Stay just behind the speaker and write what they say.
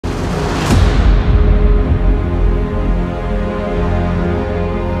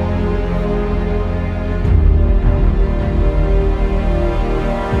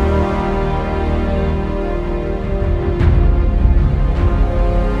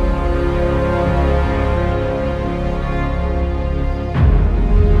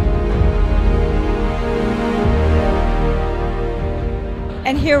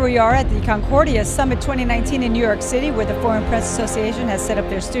here we are at the Concordia Summit 2019 in New York City, where the Foreign Press Association has set up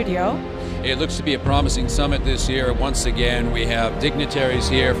their studio. It looks to be a promising summit this year. Once again, we have dignitaries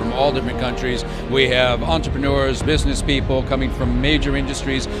here from all different countries. We have entrepreneurs, business people coming from major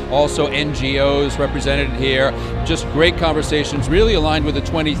industries, also NGOs represented here. Just great conversations, really aligned with the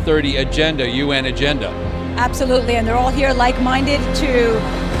 2030 agenda, UN agenda. Absolutely, and they're all here like-minded to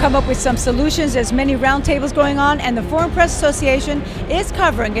come up with some solutions. There's many roundtables going on, and the Foreign Press Association is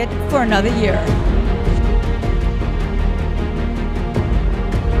covering it for another year.